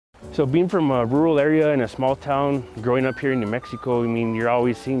So being from a rural area in a small town, growing up here in New Mexico, I mean, you're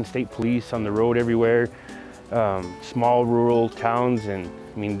always seeing state police on the road everywhere, small rural towns, and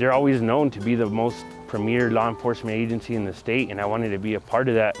I mean, they're always known to be the most premier law enforcement agency in the state, and I wanted to be a part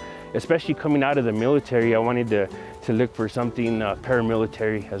of that. Especially coming out of the military, I wanted to look for something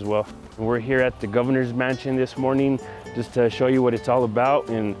paramilitary as well. We're here at the governor's mansion this morning just to show you what it's all about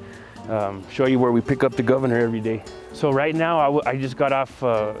and show you where we pick up the governor every day. So right now I just got off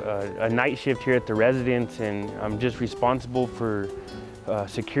a night shift here at the residence, and I'm just responsible for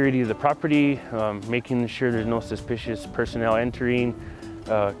security of the property, making sure there's no suspicious personnel entering,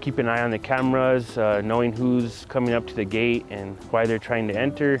 keep an eye on the cameras, knowing who's coming up to the gate and why they're trying to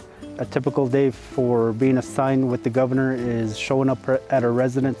enter. A typical day for being assigned with the governor is showing up at her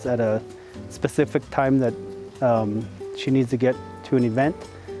residence at a specific time that she needs to get to an event.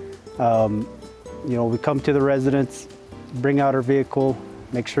 You know, we come to the residence, bring out her vehicle,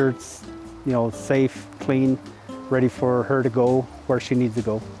 make sure it's, you know, safe, clean, ready for her to go where she needs to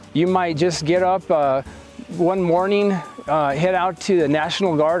go. You might just get up one morning, head out to the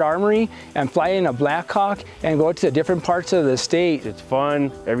National Guard Armory and fly in a Black Hawk and go to different parts of the state. It's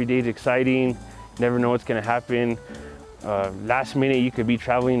fun, every day's exciting, never know what's gonna happen. Last minute you could be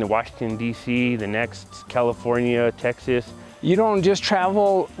traveling to Washington, D.C., the next California, Texas. You don't just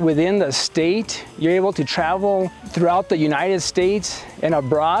travel within the state, you're able to travel throughout the United States and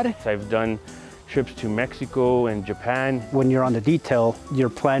abroad. I've done trips to Mexico and Japan. When you're on the detail, you're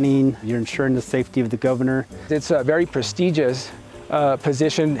planning, you're ensuring the safety of the governor. It's a very prestigious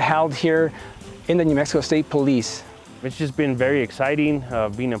position held here in the New Mexico State Police. It's just been very exciting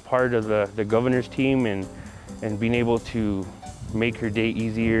being a part of the governor's team and being able to make her day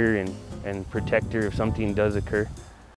easier and protect her if something does occur.